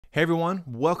Hey everyone,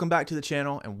 welcome back to the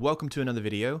channel and welcome to another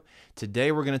video.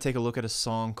 Today we're going to take a look at a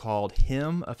song called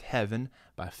Hymn of Heaven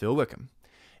by Phil Wickham.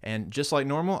 And just like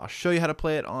normal, I'll show you how to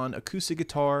play it on acoustic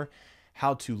guitar,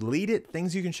 how to lead it,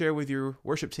 things you can share with your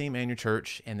worship team and your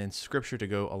church, and then scripture to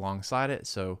go alongside it.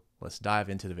 So let's dive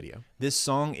into the video. This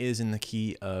song is in the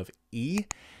key of E.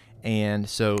 And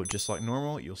so just like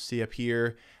normal, you'll see up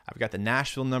here, I've got the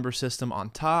Nashville number system on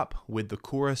top with the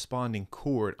corresponding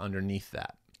chord underneath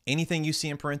that. Anything you see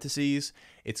in parentheses,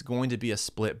 it's going to be a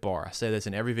split bar. I say this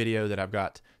in every video that I've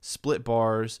got split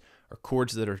bars or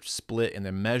chords that are split in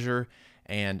the measure.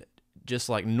 And just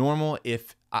like normal,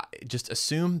 if I just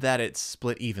assume that it's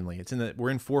split evenly. We're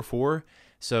in 4/4,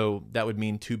 so that would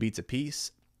mean 2 beats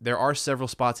apiece. There are several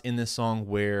spots in this song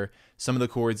where some of the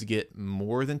chords get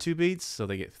more than 2 beats, so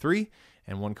they get 3,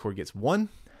 and one chord gets 1.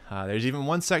 There's even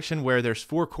one section where there's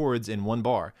 4 chords in one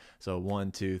bar, so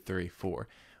 1, 2, 3, 4.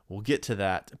 We'll get to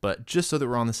that, but just so that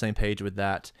we're on the same page with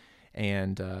that.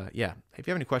 And yeah, if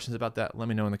you have any questions about that, let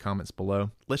me know in the comments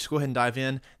below. Let's go ahead and dive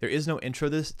in. There is no intro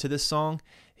to this song.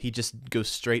 He just goes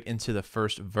straight into the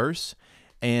first verse.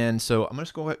 And so I'm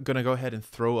just going to go ahead and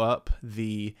throw up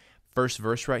the first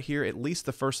verse right here, at least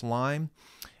the first line.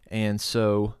 And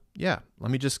so, yeah,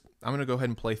 I'm going to go ahead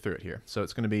and play through it here. So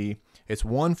it's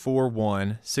 1, 4,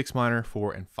 1, 6 minor,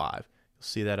 4, and 5. You'll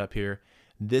see that up here.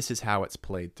 This is how it's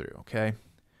played through, okay?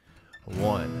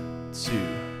 1, 2,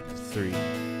 3,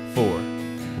 4.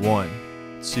 1,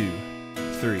 2,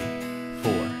 3,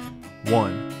 4.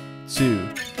 1, 2,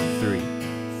 3,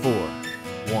 4.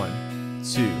 1,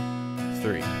 2,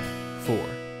 3, 4.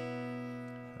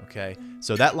 Okay,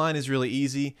 so that line is really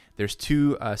easy. There's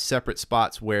 2 separate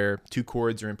spots where 2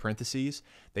 chords are in parentheses.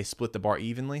 They split the bar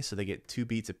evenly, so they get 2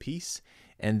 beats apiece.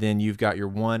 And then you've got your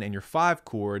 1 and your 5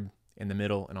 chord in the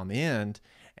middle and on the end.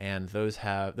 And that's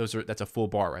a full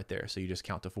bar right there. So you just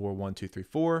count to 4, 1, 2, 3,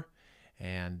 4,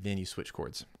 and then you switch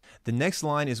chords. The next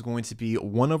line is going to be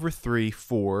 1/3,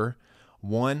 4,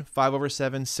 1,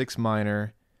 5/7, 6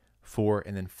 minor, 4,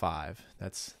 and then 5.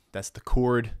 That's the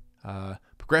chord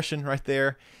progression right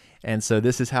there. And so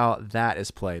this is how that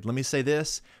is played. Let me say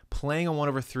this: playing a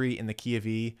 1/3 in the key of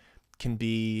E can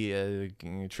be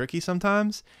tricky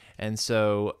sometimes. And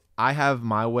so I have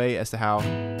my way as to how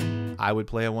I would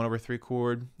play a 1/3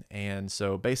 chord. And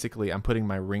so basically I'm putting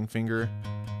my ring finger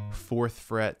 4th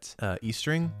fret E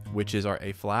string, which is our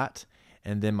A flat,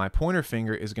 and then my pointer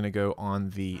finger is going to go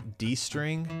on the D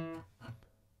string.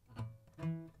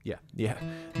 Yeah,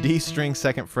 D string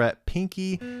 2nd fret,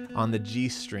 pinky on the G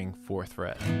string 4th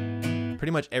fret.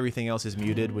 Pretty much everything else is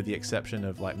muted with the exception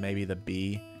of like maybe the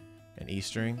B and E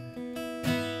string.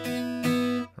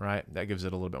 Right, that gives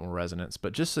it a little bit more resonance,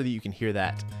 but just so that you can hear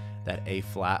that A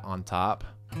flat on top.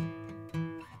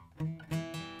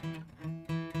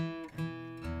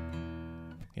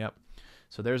 Yep.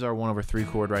 So there's our 1/3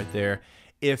 chord right there.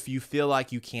 If you feel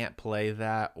like you can't play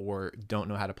that or don't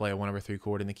know how to play a 1/3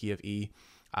 chord in the key of E,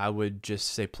 I would just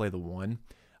say play the 1.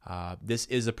 This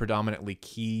is a predominantly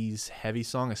keys heavy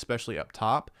song, especially up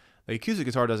top. The acoustic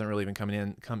guitar doesn't really even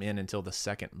come in until the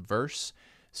 2nd verse.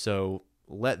 So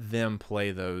let them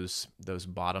play those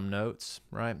bottom notes,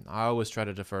 right? I always try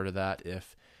to defer to that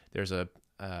if there's a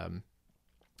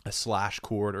slash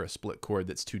chord or a split chord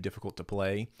that's too difficult to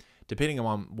play, depending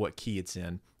on what key it's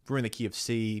in. If we're in the key of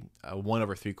C, a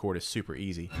 1/3 chord is super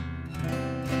easy.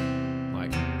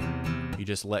 Like, you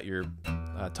just let your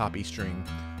top E string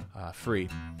free.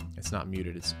 It's not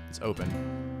muted, it's open.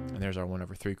 And there's our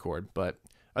 1/3 chord. But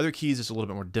other keys is a little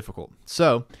bit more difficult.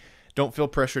 So don't feel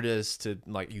pressured as to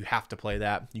like you have to play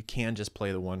that. You can just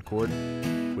play the 1 chord,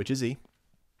 which is E,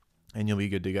 and you'll be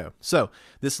good to go. So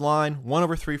this line,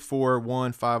 1/3, 4,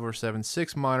 1, 5/7,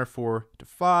 6 minor, 4 to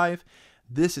 5.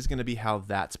 This is going to be how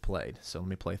that's played. So let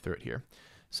me play through it here.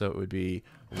 So it would be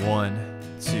 1,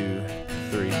 2,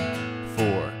 3,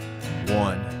 4.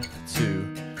 1,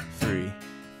 2, 3,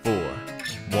 4.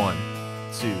 1,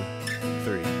 2,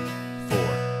 3,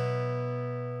 4.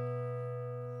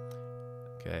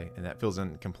 Okay, and that feels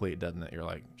incomplete, doesn't it? You're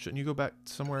like, shouldn't you go back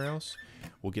somewhere else?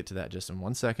 We'll get to that just in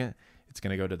 1 second. It's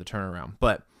going to go to the turnaround.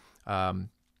 But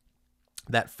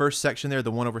that first section there,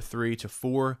 the 1/3 to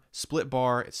 4, split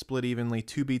bar, it's split evenly,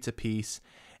 2 beats apiece.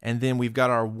 And then we've got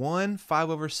our 1,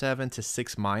 5/7 to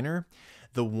 6 minor.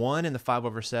 The 1 and the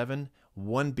 5/7,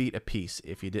 1 beat apiece.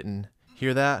 If you didn't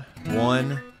hear that,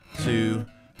 1, 2,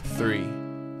 3,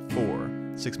 4.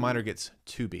 6 minor gets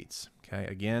 2 beats. Okay,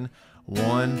 again,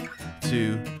 1,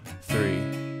 2,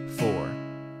 3, 4,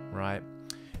 right?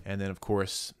 And then, of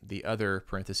course, the other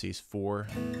parentheses, 4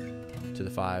 to the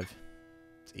 5,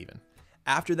 it's even.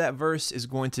 After that verse is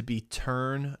going to be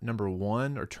turn number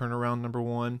 1 or turnaround number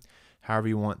 1. however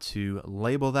you want to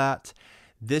label that.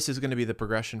 This is going to be the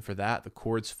progression for that, the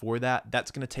chords for that.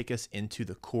 That's going to take us into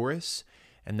the chorus,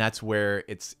 and that's where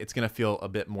it's going to feel a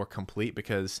bit more complete,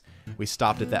 because we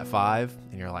stopped at that 5,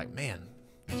 and you're like, man,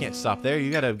 you can't stop there.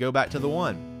 You got to go back to the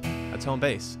 1. That's home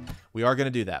bass. We are going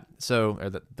to do that. So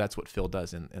that's what Phil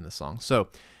does in the song. So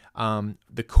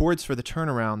the chords for the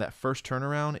turnaround, that first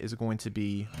turnaround, is going to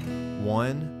be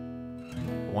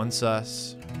 1, 1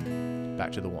 sus,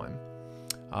 back to the 1.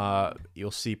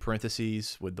 You'll see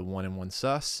parentheses with the 1 and 1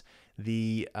 sus.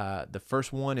 The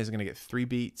first one is going to get 3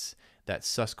 beats. That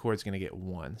sus chord is going to get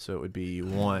 1. So it would be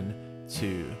 1,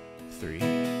 2, 3,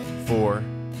 4,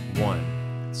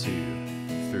 1,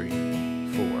 2, 3,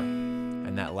 4.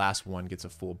 And that last one gets a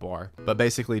full bar. But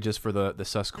basically, just for the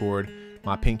sus chord,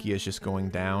 my pinky is just going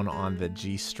down on the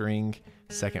G string,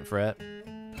 2nd fret,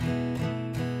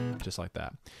 just like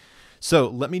that. So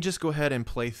let me just go ahead and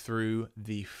play through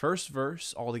the first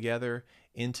verse all together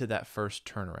into that first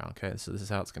turnaround. Okay, so this is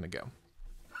how it's going to go.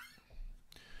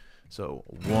 So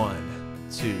 1,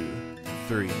 2,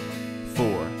 3,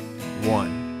 4,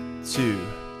 1, 2,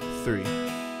 3,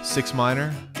 6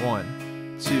 minor,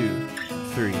 1, 2,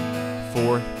 3,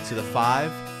 4 to the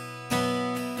 5.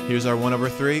 Here's our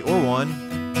 1/3 or 1.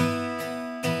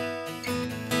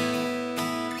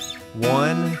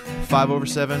 1,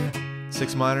 5/7,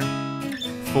 6 minor,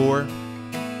 4,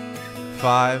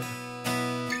 5,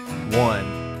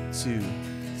 1, 2,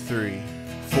 3,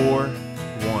 4,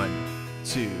 1,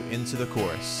 2, into the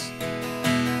chorus.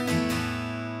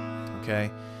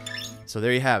 Okay, so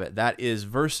there you have it. That is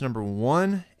verse number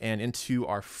 1, and into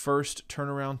our first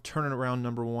turnaround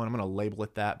number 1. I'm going to label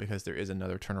it that because there is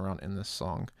another turnaround in this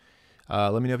song.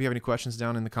 Let me know if you have any questions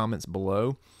down in the comments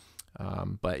below.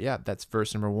 But yeah, that's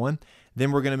verse number 1.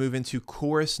 Then we're going to move into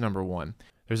chorus number 1.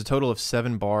 There's a total of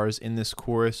 7 bars in this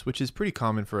chorus, which is pretty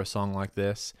common for a song like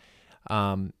this.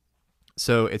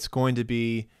 So it's going to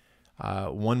be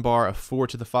 1 bar of 4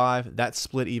 to the 5. That's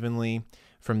split evenly.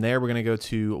 From there, we're going to go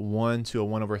to 1 to a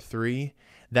 1/3.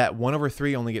 That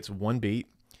 1/3 only gets 1 beat.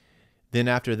 Then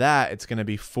after that, it's going to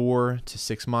be 4 to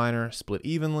 6 minor, split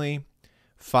evenly.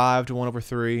 5 to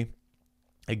 1/3.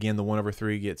 Again, the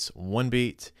 1/3 gets 1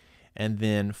 beat. And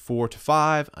then 4 to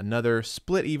 5, another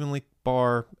split evenly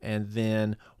bar. And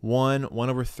then 1,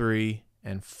 1/3,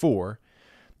 and 4.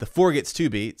 The 4 gets 2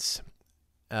 beats.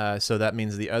 So that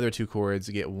means the other 2 chords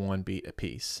get 1 beat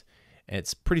apiece. And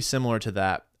it's pretty similar to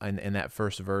that in that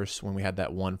first verse when we had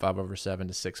that 1, 5/7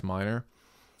 to 6 minor.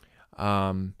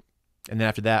 And then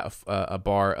after that, a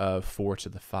bar of 4 to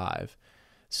the 5.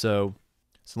 So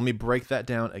let me break that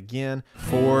down again.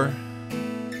 4,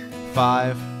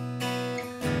 5,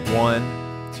 1,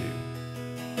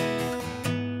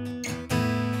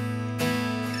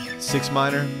 2. 6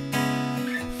 minor,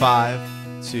 5,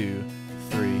 2,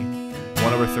 3,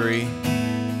 1/3.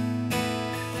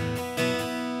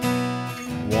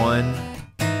 1,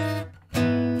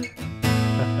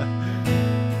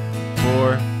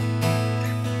 4,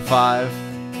 5,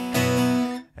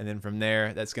 and then from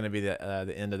there, that's going to be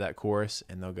the end of that chorus,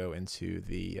 and they'll go into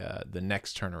the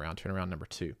next turnaround number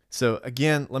 2. So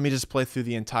again, let me just play through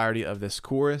the entirety of this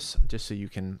chorus, just so you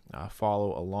can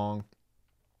follow along.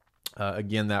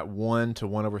 Again, that 1 to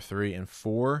 1/3 and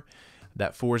 4,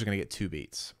 that 4 is going to get 2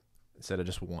 beats instead of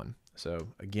just 1. So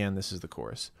again, this is the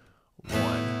chorus.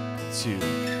 1, 2,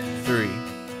 3,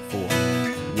 4.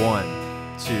 1,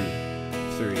 2,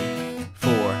 3,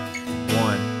 4.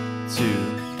 1, 2,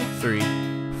 3,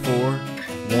 4.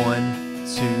 1,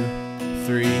 2,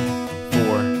 3,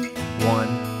 4. 1,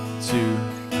 2,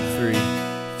 3,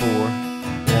 4.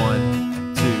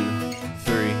 1, 2,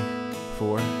 3,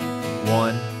 4.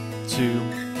 1, 2,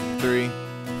 3,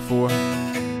 4.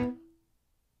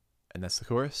 And that's the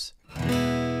chorus.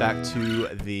 Back to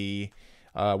the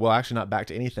well, actually not back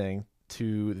to anything,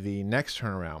 to the next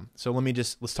turnaround. So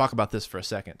let's talk about this for a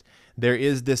second. There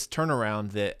is this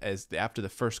turnaround that after the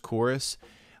first chorus,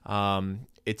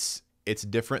 it's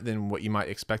different than what you might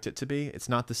expect it to be. It's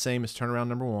not the same as turnaround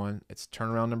number 1. It's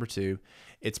turnaround number 2.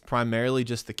 It's primarily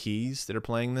just the keys that are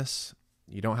playing this.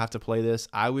 You don't have to play this.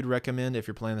 I would recommend, if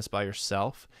you're playing this by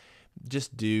yourself,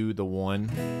 just do the 1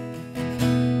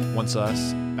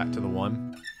 sus, back to the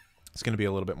 1. It's going to be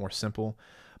a little bit more simple.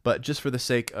 But just for the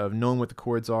sake of knowing what the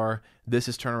chords are, this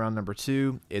is turnaround number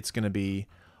 2. It's going to be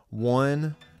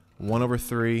 1,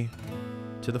 1/3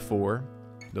 to the 4.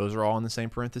 Those are all in the same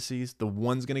parentheses. The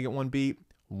 1's going to get 1 beat.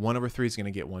 1/3 is going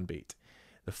to get 1 beat.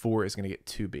 The 4 is going to get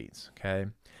 2 beats. Okay.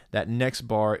 That next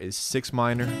bar is 6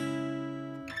 minor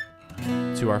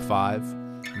to our 5,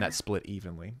 and that's split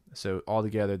evenly. So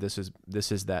altogether, this is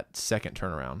that second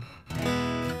turnaround.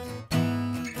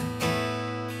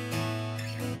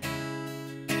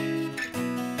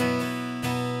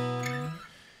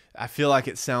 I feel like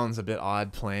it sounds a bit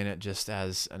odd playing it just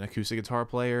as an acoustic guitar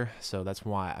player, so that's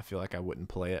why I feel like I wouldn't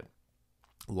play it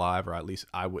live, or at least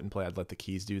I wouldn't play. I'd let the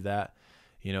keys do that.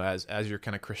 You know, as you're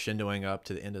kind of crescendoing up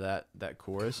to the end of that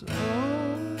chorus,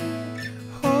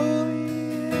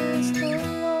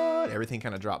 everything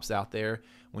kind of drops out there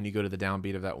when you go to the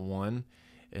downbeat of that one.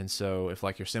 And so if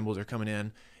like your cymbals are coming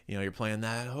in, you know, you're playing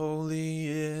that holy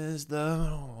is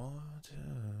the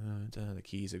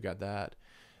keys have got that.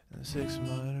 6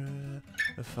 minor,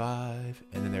 a 5,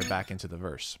 and then they're back into the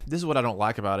verse. This is what I don't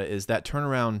like about it, is that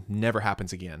turnaround never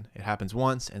happens again. It happens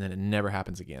once, and then it never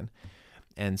happens again.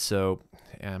 And so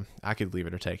I could leave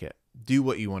it or take it. Do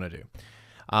what you want to do.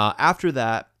 After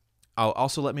that, I'll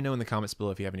also let me know in the comments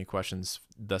below if you have any questions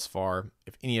thus far.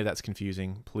 If any of that's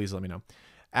confusing, please let me know.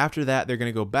 After that, they're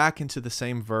going to go back into the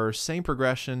same verse, same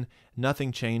progression,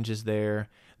 nothing changes there.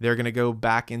 They're going to go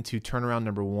back into turnaround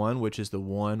number 1, which is the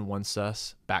 1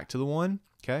 sus, back to the 1,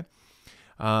 okay?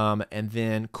 And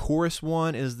then chorus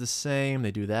 1 is the same.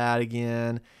 They do that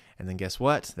again. And then guess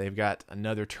what? They've got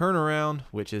another turnaround,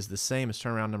 which is the same as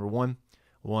turnaround number 1,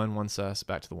 1 sus,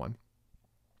 back to the 1.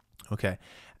 Okay,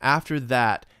 after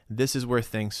that, this is where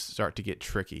things start to get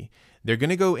tricky. They're going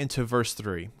to go into verse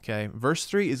 3, okay? Verse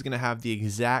 3 is going to have the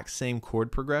exact same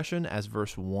chord progression as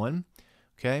verse 1,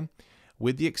 okay?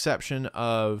 With the exception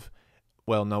of,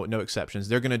 well, no exceptions.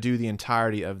 They're going to do the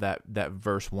entirety of that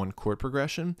verse 1 chord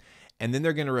progression, and then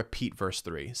they're going to repeat verse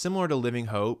 3. Similar to Living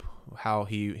Hope, how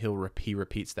he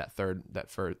repeats that third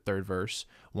verse.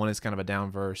 One is kind of a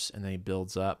down verse, and then he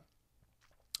builds up.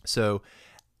 So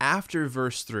after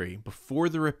verse 3, before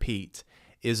the repeat,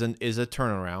 is a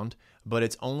turnaround, but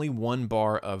it's only 1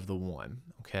 bar of the 1.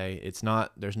 Okay, it's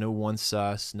not. There's no 1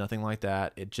 sus, nothing like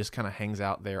that. It just kind of hangs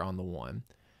out there on the 1,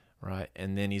 right?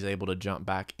 And then he's able to jump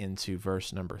back into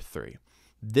verse number 3.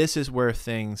 This is where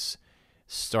things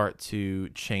start to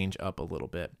change up a little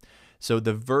bit. So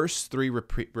the verse 3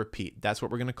 repeat. That's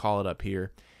what we're going to call it up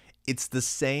here. It's the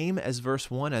same as verse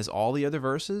 1 as all the other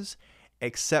verses,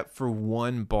 except for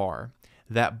 1 bar.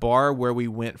 That bar where we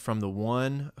went from the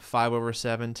 1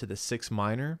 5/7 to the 6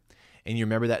 minor, and you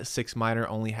remember that 6 minor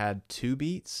only had 2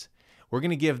 beats. We're going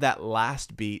to give that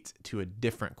last beat to a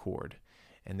different chord,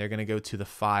 and they're going to go to the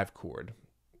 5 chord.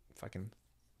 If I can,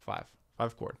 5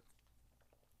 chord.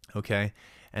 Okay,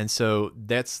 and so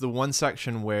that's the one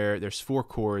section where there's 4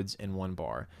 chords in 1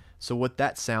 bar. So what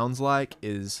that sounds like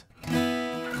is, and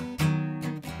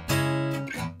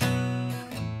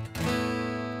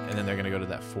then they're going to go to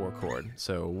that 4 chord.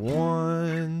 So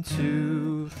 1,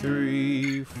 2,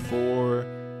 3, 4.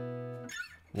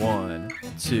 1,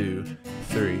 2,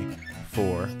 3,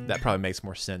 4. That probably makes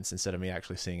more sense instead of me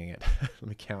actually singing it. Let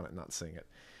me count it, not sing it.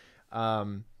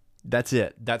 That's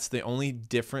it. That's the only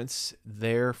difference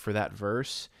there for that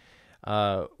verse.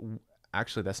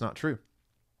 Actually, that's not true.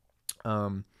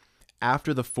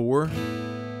 After the 4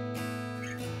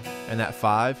 and that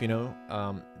 5, you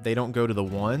know, they don't go to the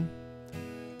 1.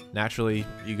 Naturally,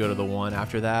 you go to the 1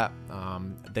 after that.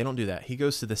 They don't do that. He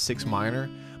goes to the 6 minor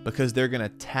because they're going to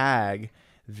tag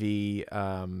the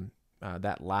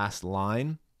that last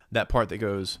line, that part that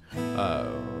goes,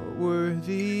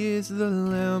 worthy is the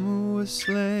Lamb who was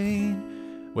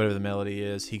slain, whatever the melody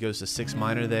is. He goes to 6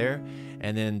 minor there,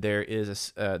 and then there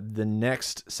is the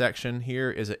next section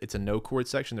here is it's a no chord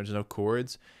section. There's no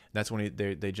chords. That's when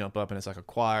they jump up and it's like a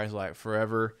choir. It's like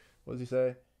forever. What does he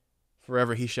say?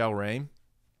 Forever he shall reign.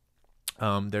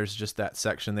 There's just that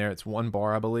section there. It's 1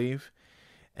 bar, I believe.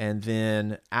 And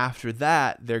then after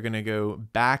that, they're going to go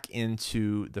back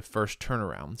into the first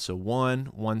turnaround. So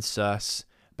 1 sus,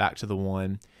 back to the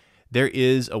 1. There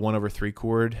is a 1/3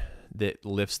 chord that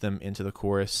lifts them into the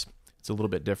chorus. It's a little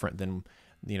bit different than,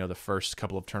 you know, the first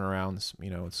couple of turnarounds.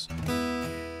 You know, it's...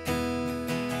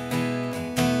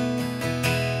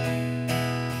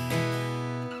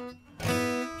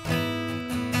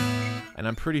 And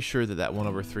I'm pretty sure that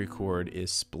 1/3 chord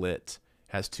is split,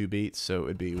 has 2 beats, so it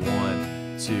would be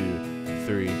 1, 2,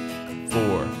 3,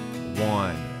 4,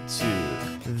 1, 2.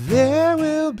 There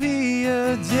will be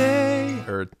a day,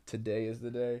 or today is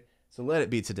the day. So let it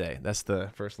be today. That's the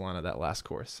first line of that last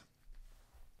chorus.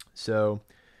 So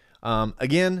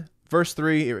again, verse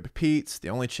 3, it repeats. The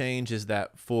only change is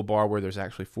that full bar where there's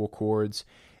actually 4 chords.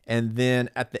 And then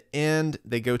at the end,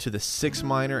 they go to the 6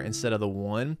 minor instead of the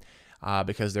 1.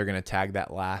 Because they're going to tag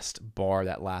that last bar,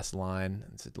 that last line.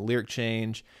 It's a lyric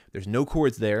change. There's no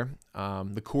chords there.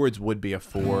 The chords would be a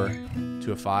 4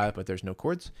 to a 5, but there's no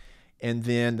chords. And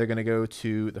then they're going to go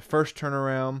to the first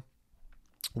turnaround,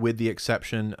 with the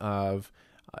exception of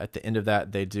at the end of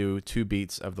that, they do 2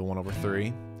 beats of the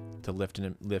 1/3. to lift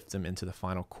them into the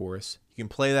final chorus. You can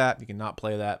play that, you can not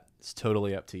play that. It's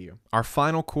totally up to you. Our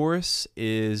final chorus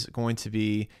is going to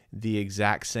be the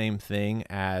exact same thing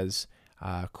as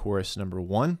chorus number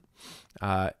 1.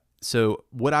 So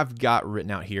what I've got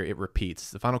written out here, it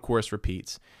repeats. The final chorus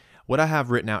repeats. What I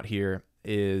have written out here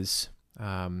is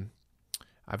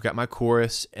I've got my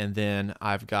chorus, and then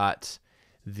I've got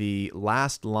the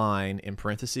last line in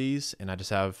parentheses, and I just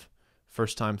have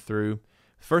first time through.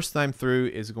 First time through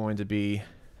is going to be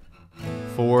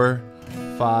 4,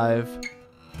 5,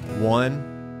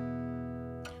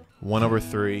 1,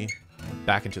 1/3,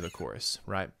 back into the chorus,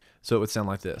 right? So it would sound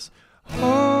like this.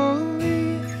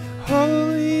 Holy,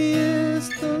 holy is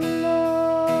the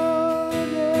Lord,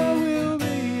 there will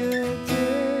be a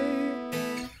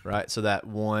day. Right, so that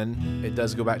 1, it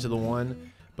does go back to the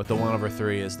 1, but the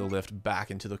 1/3 is the lift back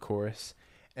into the chorus.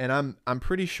 And I'm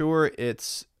pretty sure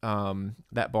it's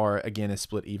that bar again is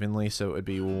split evenly, so it would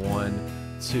be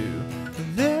 1, 2.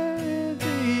 There will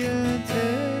be a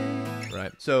day.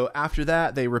 Right. So after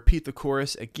that, they repeat the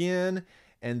chorus again,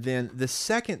 and then the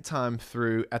second time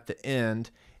through at the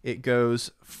end, it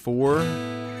goes 4,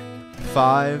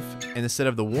 5, and instead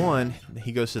of the 1,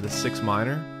 he goes to the 6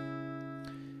 minor,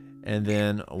 and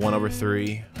then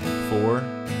 1/3, 4,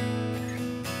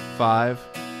 5,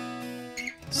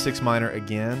 6 minor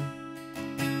again.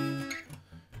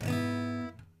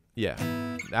 Yeah,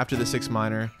 after the 6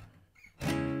 minor,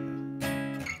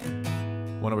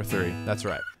 1/3. That's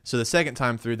right. So the second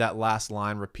time through, that last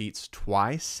line repeats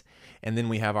twice, and then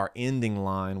we have our ending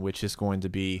line, which is going to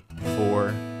be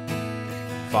 4,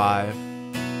 5,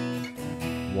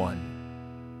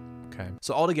 1. Okay.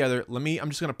 So all together, I'm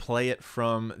just going to play it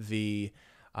from the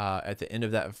at the end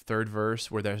of that third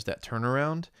verse where there's that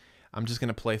turnaround. I'm just going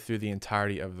to play through the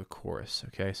entirety of the chorus.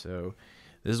 Okay, so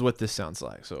this is what this sounds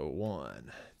like. So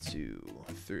 1, 2,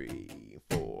 3,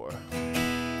 4.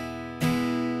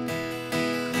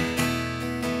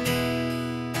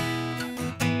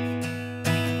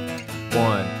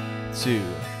 1, 2,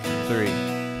 3,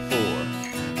 4.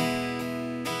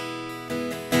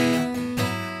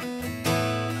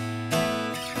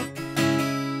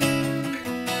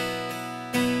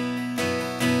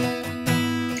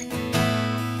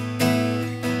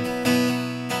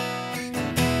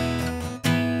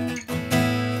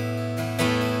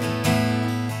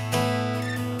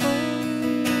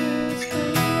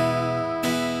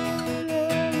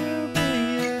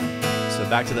 So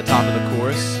back to the top of the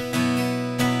chorus.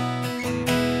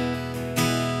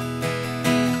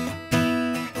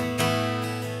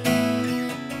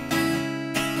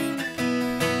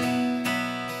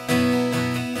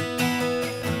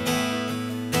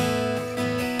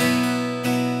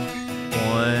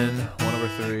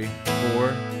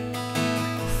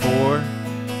 Four,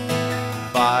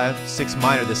 5, 6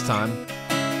 minor this time.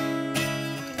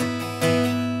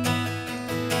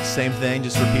 Same thing,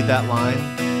 just repeat that line.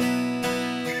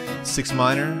 6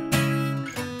 minor,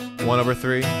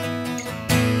 1/3,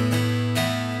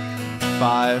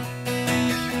 5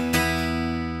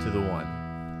 to the 1.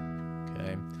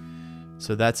 Okay,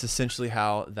 so that's essentially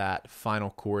how that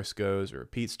final chorus goes. It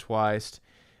repeats twice,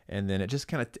 and then it just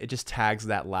tags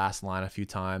that last line a few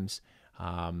times.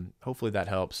 Hopefully that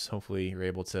helps. Hopefully you're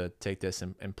able to take this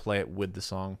and play it with the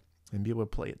song and be able to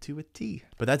play it to a T.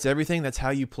 But that's everything. That's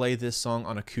how you play this song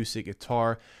on acoustic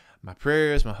guitar. My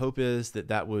hope is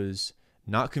that was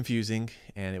not confusing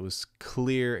and it was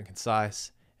clear and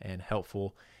concise and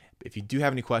helpful. If you do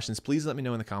have any questions, please let me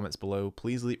know in the comments below.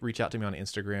 Please reach out to me on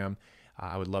Instagram.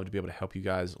 I would love to be able to help you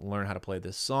guys learn how to play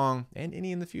this song and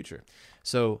any in the future.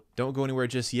 So don't go anywhere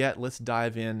just yet. Let's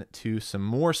dive into some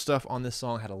more stuff on this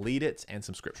song, how to lead it, and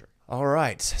some scripture. All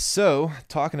right, so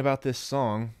talking about this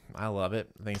song, I love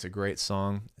it. I think it's a great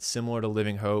song. It's similar to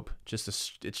Living Hope. It's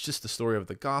just the story of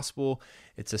the gospel.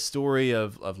 It's a story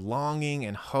of longing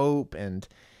and hope, and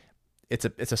it's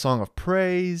a song of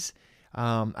praise.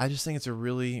 I just think it's a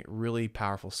really, really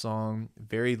powerful song.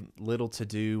 Very little to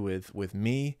do with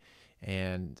me.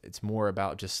 And it's more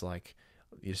about just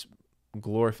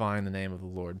glorifying the name of the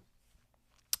Lord.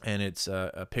 And it's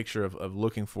a picture of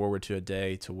looking forward to a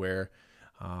day to where,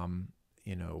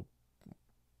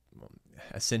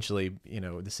 essentially,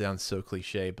 this sounds so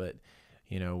cliche, but,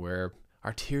 where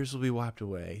our tears will be wiped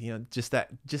away. Just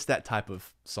that type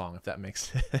of song, if that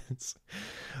makes sense.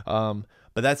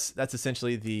 But that's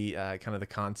essentially the kind of the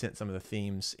content, some of the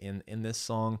themes in this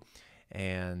song.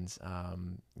 And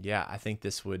yeah, I think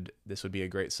this would be a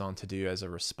great song to do as a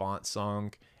response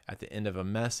song at the end of a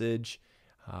message.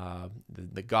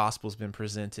 The gospel's been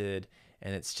presented,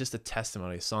 and it's just a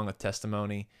testimony, a song of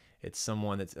testimony. It's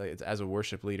someone that's as a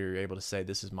worship leader, you're able to say,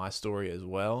 this is my story as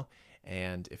well.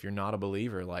 And if you're not a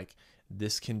believer, like,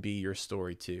 this can be your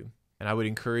story too. And I would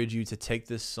encourage you to take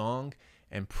this song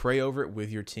and pray over it with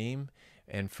your team,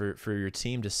 and for your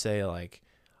team to say, like,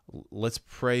 let's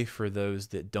pray for those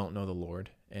that don't know the Lord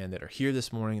and that are here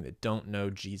this morning that don't know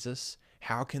Jesus.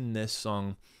 How can this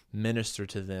song minister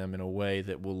to them in a way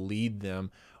that will lead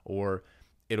them, or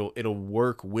it'll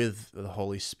work with the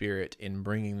Holy Spirit in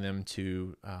bringing them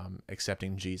to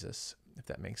accepting Jesus, if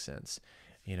that makes sense.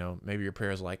 You know, maybe your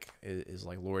prayer is like,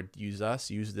 Lord, use us,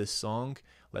 use this song.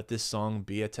 Let this song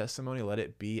be a testimony. Let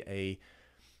it be a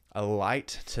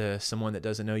light to someone that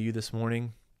doesn't know you this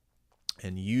morning,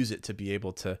 and use it to be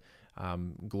able to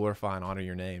glorify and honor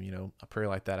your name. You know, a prayer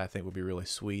like that I think would be really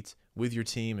sweet with your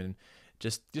team, and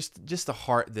just a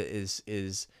heart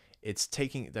that it's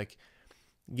taking, like,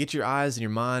 get your eyes and your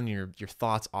mind and your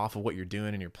thoughts off of what you're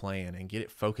doing and your plan, and get it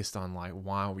focused on, like,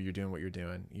 why you're doing what you're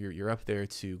doing. You're up there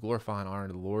to glorify and honor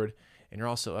the Lord, and you're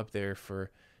also up there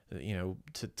for, you know,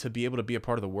 to be able to be a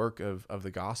part of the work of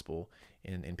the gospel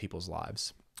in people's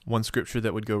lives. One scripture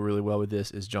that would go really well with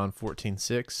this is John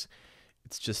 14:6.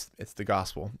 It's the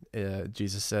gospel.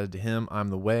 Jesus said to him, I'm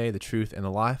the way, the truth, and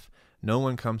the life. No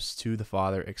one comes to the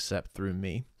Father except through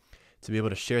me. To be able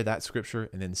to share that scripture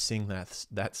and then sing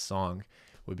that song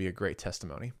would be a great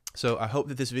testimony. So I hope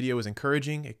that this video was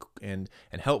encouraging and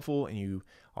helpful, and you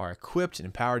are equipped and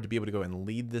empowered to be able to go and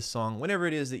lead this song whenever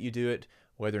it is that you do it,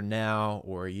 whether now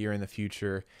or a year in the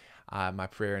future. My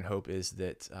prayer and hope is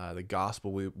that the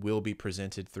gospel will be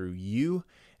presented through you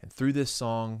and through this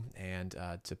song, and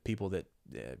to people that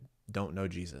don't know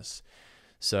Jesus.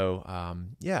 So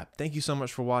yeah, thank you so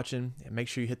much for watching. And make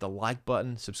sure you hit the like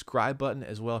button, subscribe button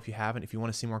as well if you haven't. If you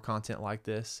want to see more content like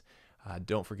this,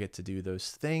 don't forget to do those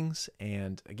things.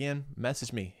 And again,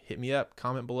 message me, hit me up,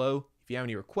 comment below if you have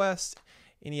any requests,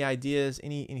 any ideas,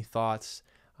 any thoughts,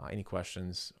 any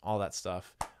questions, all that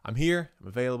stuff. I'm here, I'm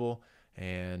available,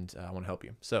 and I want to help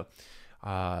you. So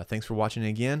thanks for watching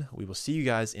again. We will see you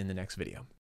guys in the next video.